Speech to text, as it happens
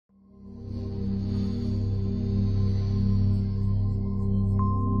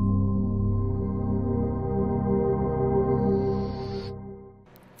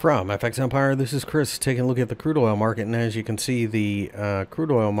From FXEmpire, this is Chris taking a look at the crude oil market, and as you can see, the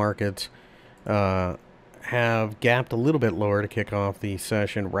crude oil markets have gapped a little bit lower to kick off the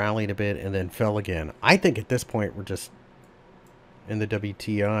session, rallied a bit, and then fell again. I think at this point we're just in the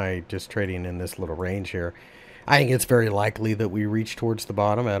WTI, just trading in this little range here. I think it's very likely that we reach towards the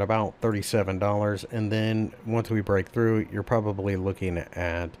bottom at about $37, and then once we break through, you're probably looking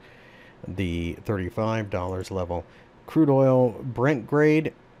at the $35 level. Crude oil Brent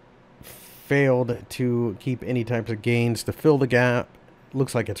grade failed to keep any types of gains to fill the gap.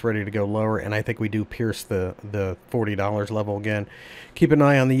 Looks like it's ready to go lower, and I think we do pierce the $40 level again. Keep an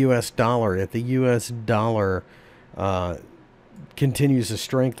eye on the US dollar. If the US dollar continues to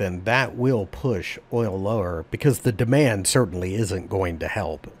strengthen, that will push oil lower, because the demand certainly isn't going to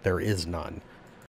help. There is none.